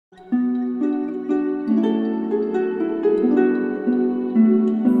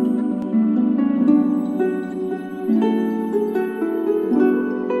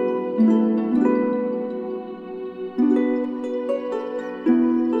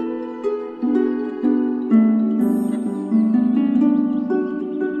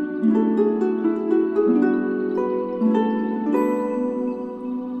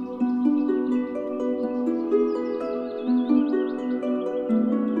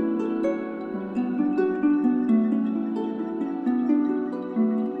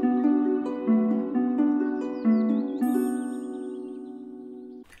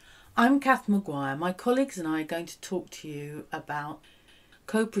I'm Kath Maguire. My colleagues and I are going to talk to you about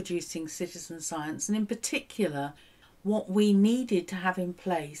co-producing citizen science, and in particular what we needed to have in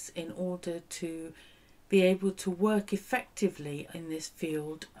place in order to be able to work effectively in this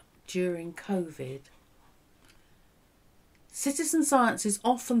field during COVID. Citizen science is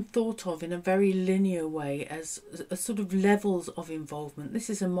often thought of in a very linear way as a sort of levels of involvement.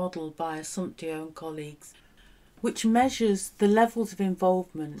 This is a model by Assumptio and colleagues which measures the levels of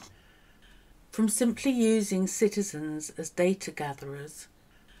involvement from simply using citizens as data gatherers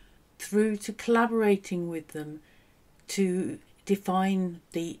through to collaborating with them to define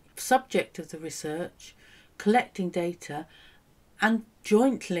the subject of the research, collecting data, and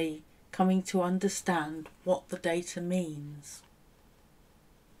jointly coming to understand what the data means.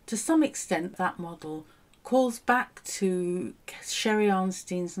 To some extent, that model calls back to Sherry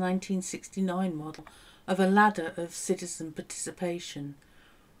Arnstein's 1969 model of a ladder of citizen participation,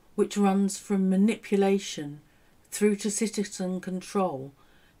 which runs from manipulation through to citizen control,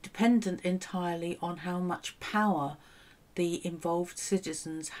 dependent entirely on how much power the involved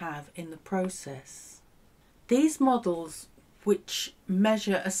citizens have in the process. These models, which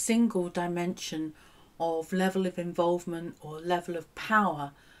measure a single dimension of level of involvement or level of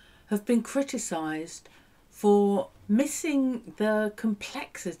power, have been criticised for missing the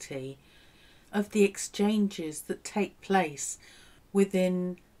complexity of the exchanges that take place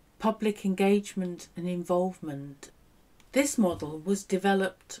within public engagement and involvement. This model was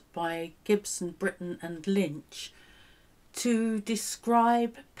developed by Gibson, Britton and Lynch to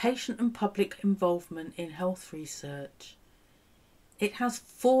describe patient and public involvement in health research. It has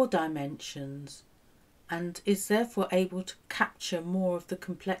 4 dimensions and is therefore able to capture more of the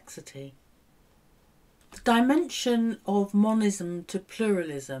complexity. The dimension of monism to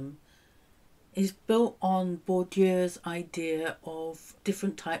pluralism is built on Bourdieu's idea of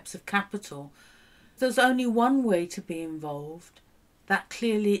different types of capital. There's only one way to be involved. That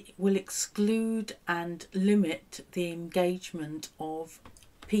clearly will exclude and limit the engagement of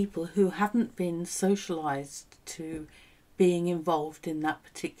people who haven't been socialised to being involved in that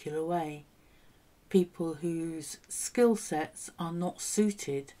particular way. People whose skill sets are not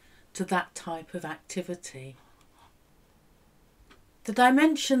suited to that type of activity. The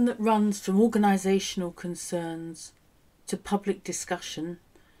dimension that runs from organisational concerns to public discussion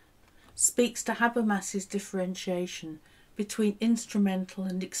speaks to Habermas's differentiation between instrumental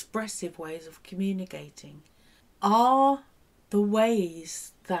and expressive ways of communicating. Are the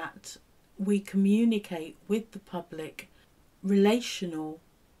ways that we communicate with the public relational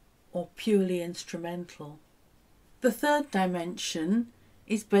or purely instrumental? The third dimension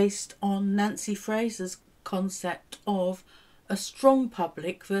is based on Nancy Fraser's concept of a strong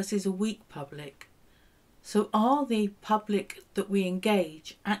public versus a weak public. So are the public that we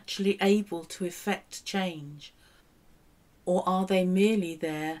engage actually able to effect change, or are they merely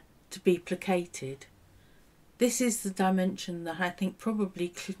there to be placated? This is the dimension that I think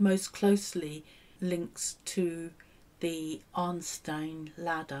probably most closely links to the Arnstein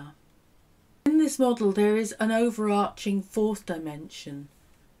ladder. In this model there is an overarching 4th dimension.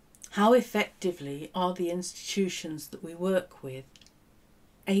 How effectively are the institutions that we work with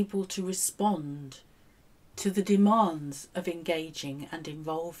able to respond to the demands of engaging and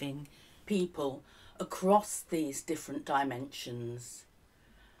involving people across these different dimensions?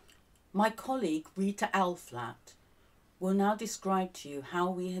 My colleague Rita Alflatt will now describe to you how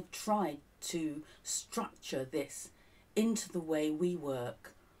we have tried to structure this into the way we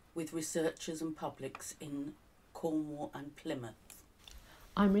work with researchers and publics in Cornwall and Plymouth.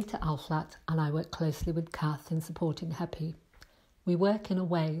 I'm Rita Alflatt and I work closely with Kath in supporting HEPE. We work in a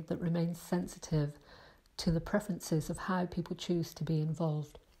way that remains sensitive to the preferences of how people choose to be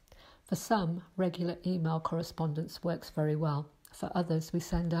involved. For some, regular email correspondence works very well. For others, we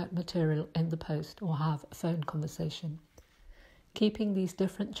send out material in the post or have a phone conversation. Keeping these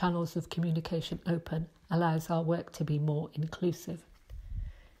different channels of communication open allows our work to be more inclusive.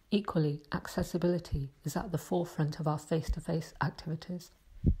 Equally, accessibility is at the forefront of our face-to-face activities.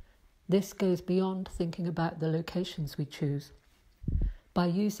 This goes beyond thinking about the locations we choose. By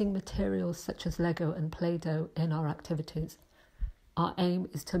using materials such as Lego and Play-Doh in our activities, our aim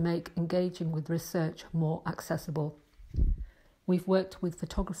is to make engaging with research more accessible. We've worked with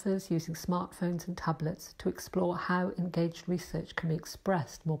photographers using smartphones and tablets to explore how engaged research can be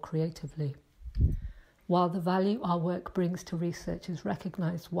expressed more creatively. While the value our work brings to research is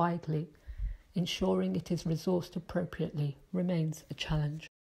recognised widely, ensuring it is resourced appropriately remains a challenge.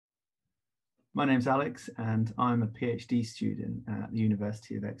 My name's Alex and I'm a PhD student at the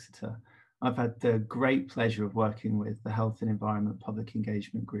University of Exeter. I've had the great pleasure of working with the Health and Environment Public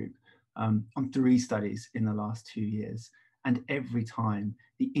Engagement Group on 3 studies in the last 2 years. And every time,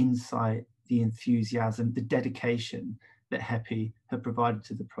 the insight, the enthusiasm, the dedication that HEPE have provided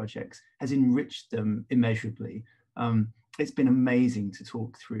to the projects has enriched them immeasurably. It's been amazing to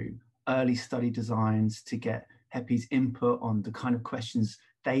talk through early study designs, to get HEPE's input on the kind of questions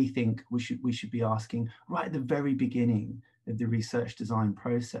they think we should be asking right at the very beginning of the research design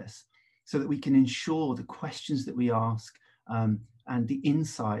process, so that we can ensure the questions that we ask and the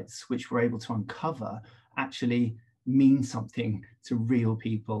insights which we're able to uncover actually mean something to real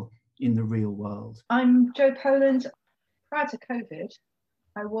people in the real world. I'm Jo Poland. Prior to COVID,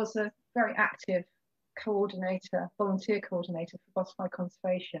 I was a very active coordinator, volunteer coordinator for butterfly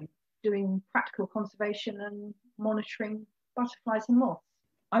conservation, doing practical conservation and monitoring butterflies and moths.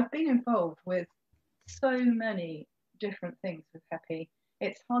 I've been involved with so many different things with HEPE.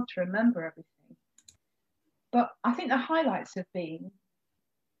 It's hard to remember everything. But I think the highlights have been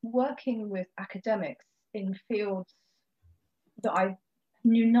working with academics in fields that I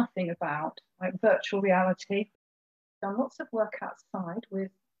knew nothing about, like virtual reality. Done lots of work outside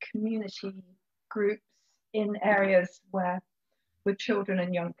with community groups in areas where, with children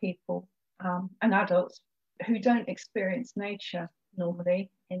and young people and adults who don't experience nature normally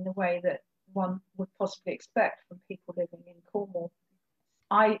in the way that one would possibly expect from people living in Cornwall.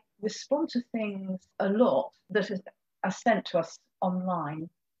 I respond to things a lot that are sent to us online.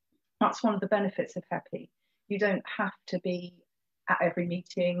 That's one of the benefits of HEPE. You don't have to be at every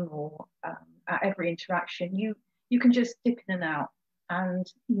meeting or at every interaction. You can just dip in and out, and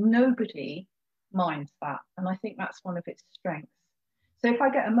nobody minds that. And I think that's one of its strengths. So if I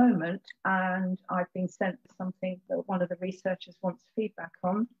get a moment and I've been sent something that one of the researchers wants feedback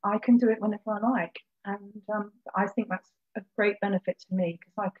on, I can do it whenever I like. And I think that's a great benefit to me,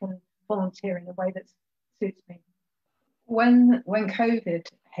 because I can volunteer in a way that suits me. When COVID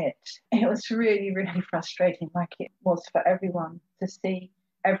hit, it was really, really frustrating, like it was for everyone, to see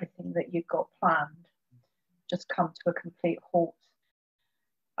everything that you'd got planned just come to a complete halt.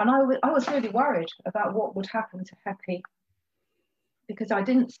 And I was really worried about what would happen to HEPE, because I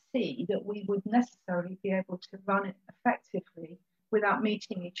didn't see that we would necessarily be able to run it effectively without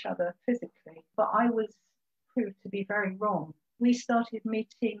meeting each other physically. But I was proved to be very wrong. We started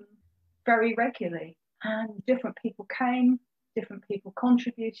meeting very regularly, and different people came, different people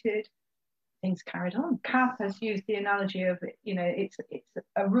contributed, things carried on. Kath has used the analogy of it, it's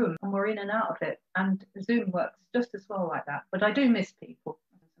a room and we're in and out of it, and Zoom works just as well like that. But I do miss people,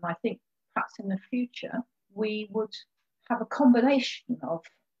 and I think perhaps in the future we would have a combination of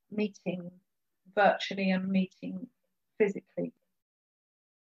meeting virtually and meeting physically.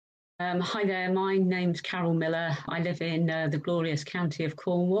 Hi there, my name's Carol Miller. I live in the glorious county of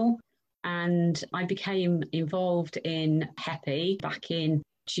Cornwall, and I became involved in HEPE back in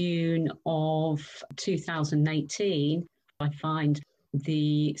June of 2018. I find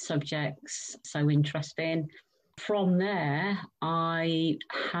the subjects so interesting. From there, I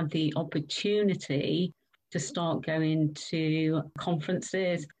had the opportunity to start going to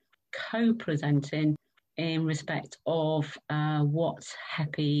conferences, co-presenting in respect of what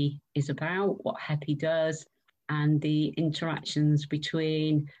HEPE is about, what HEPE does, and the interactions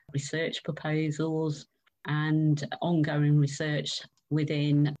between research proposals and ongoing research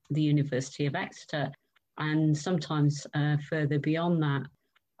within the University of Exeter, and sometimes further beyond that.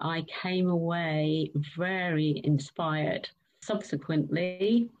 I came away very inspired.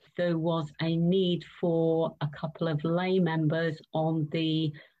 Subsequently, there was a need for a couple of lay members on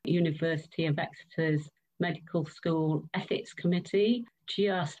the University of Exeter's Medical School Ethics Committee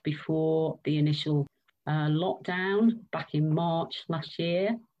just before the initial lockdown back in March last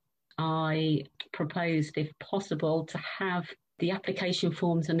year. I proposed, if possible, to have the application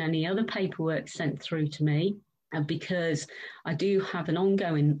forms and any other paperwork sent through to me, because I do have an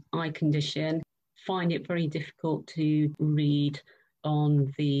ongoing eye condition, find it very difficult to read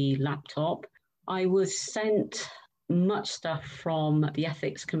on the laptop. I was sent much stuff from the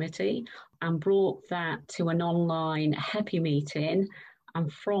Ethics Committee and brought that to an online HEPE meeting.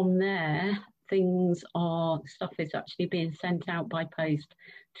 And from there, stuff is actually being sent out by post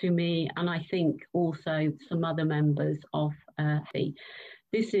to me, and I think also some other members of HEPE.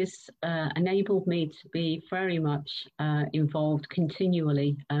 This has enabled me to be very much involved,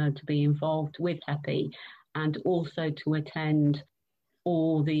 continually to be involved with HEPE, and also to attend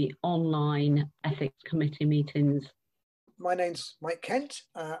all the online ethics committee meetings. My name's Mike Kent.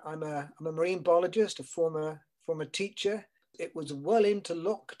 I'm a marine biologist, a former teacher. It was well into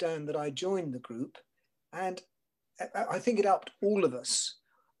lockdown that I joined the group, and I think it helped all of us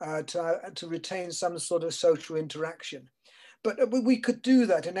to retain some sort of social interaction. But we could do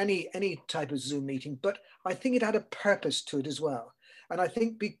that in any type of Zoom meeting, but I think it had a purpose to it as well. And I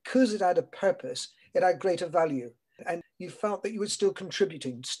think because it had a purpose, it had greater value. And you felt that you were still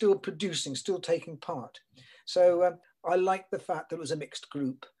contributing, still producing, still taking part. So I like the fact that it was a mixed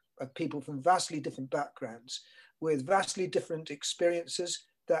group of people from vastly different backgrounds with vastly different experiences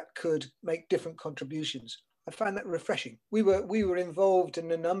that could make different contributions. I found that refreshing. We were involved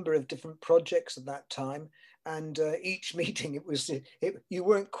in a number of different projects at that time, and each meeting you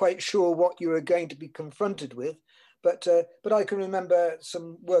weren't quite sure what you were going to be confronted with. But I can remember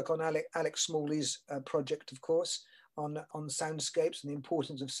some work on Alex Smalley's project, of course, on soundscapes and the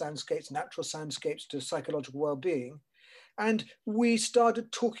importance of soundscapes, natural soundscapes to psychological well-being. And we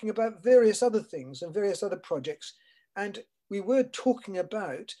started talking about various other things and various other projects. And we were talking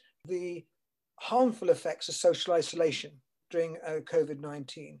about the harmful effects of social isolation during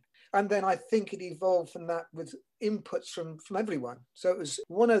COVID-19. And then I think it evolved from that with inputs from everyone. So it was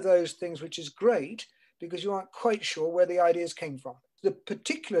one of those things which is great because you aren't quite sure where the ideas came from. The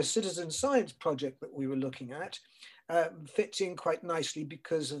particular citizen science project that we were looking at fits in quite nicely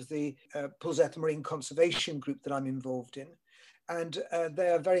because of the Pulseth Marine Conservation Group that I'm involved in. And they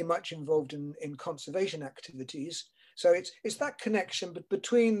are very much involved in conservation activities. So it's that connection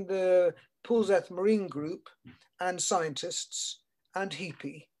between the Pulseth Marine Group and scientists and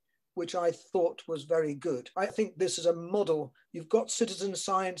HEPE, which I thought was very good. I think this is a model. You've got citizen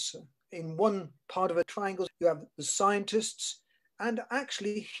science in one part of a triangle, you have the scientists, and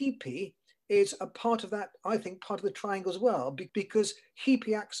actually HEPE is a part of that, I think, part of the triangle as well, because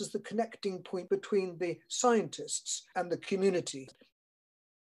HEPE acts as the connecting point between the scientists and the community.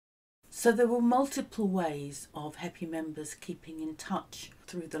 So there were multiple ways of HEPE members keeping in touch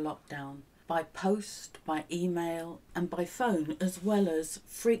through the lockdown, by post, by email and by phone, as well as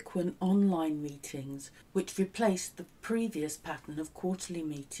frequent online meetings, which replaced the previous pattern of quarterly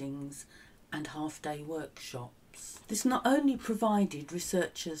meetings and half-day workshops. This not only provided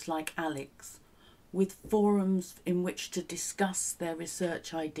researchers like Alex with forums in which to discuss their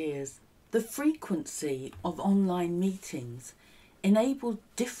research ideas, the frequency of online meetings enabled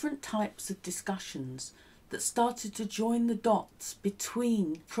different types of discussions that started to join the dots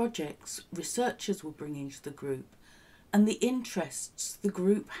between projects researchers were bringing to the group and the interests the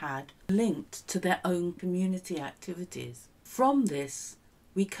group had linked to their own community activities. From this,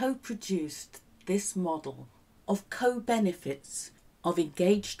 we co-produced this model of co-benefits of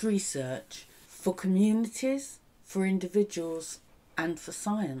engaged research for communities, for individuals, and for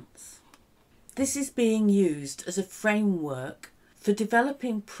science. This is being used as a framework for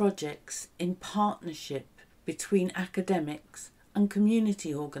developing projects in partnership between academics and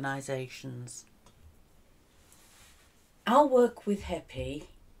community organisations. Our work with HEPE,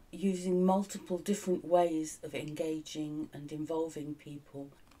 using multiple different ways of engaging and involving people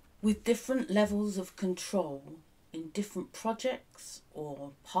with different levels of control in different projects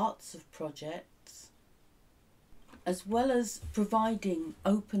or parts of projects, as well as providing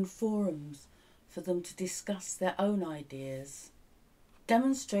open forums for them to discuss their own ideas,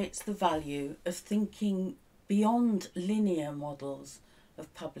 demonstrates the value of thinking beyond linear models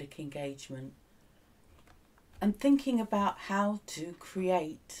of public engagement and thinking about how to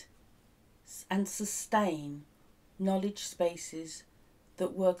create and sustain knowledge spaces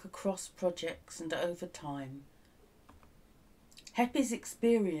that work across projects and over time. HEPE's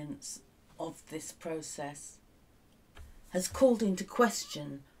experience of this process has called into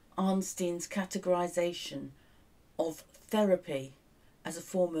question Arnstein's categorisation of therapy as a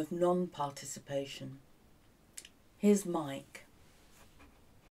form of non-participation. Here's Mike.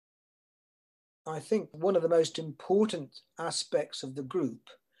 I think one of the most important aspects of the group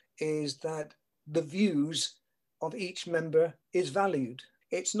is that the views of each member is valued.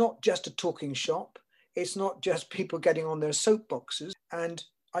 It's not just a talking shop. It's not just people getting on their soapboxes. And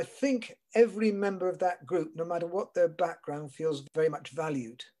I think every member of that group, no matter what their background, feels very much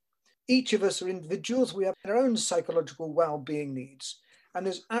valued. Each of us are individuals. We have our own psychological well-being needs. And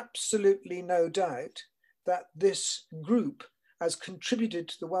there's absolutely no doubt that this group has contributed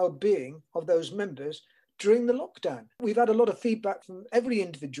to the well-being of those members during the lockdown. We've had a lot of feedback from every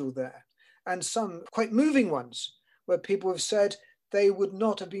individual there, and some quite moving ones, where people have said they would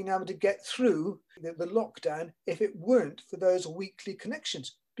not have been able to get through the lockdown if it weren't for those weekly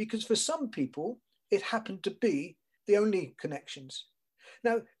connections, because for some people, it happened to be the only connections.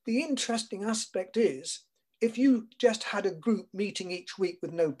 Now, the interesting aspect is, if you just had a group meeting each week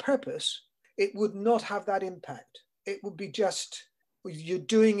with no purpose, it would not have that impact. It would be just, you're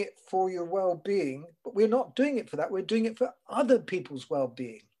doing it for your well-being, but we're not doing it for that. We're doing it for other people's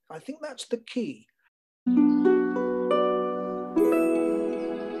well-being. I think that's the key.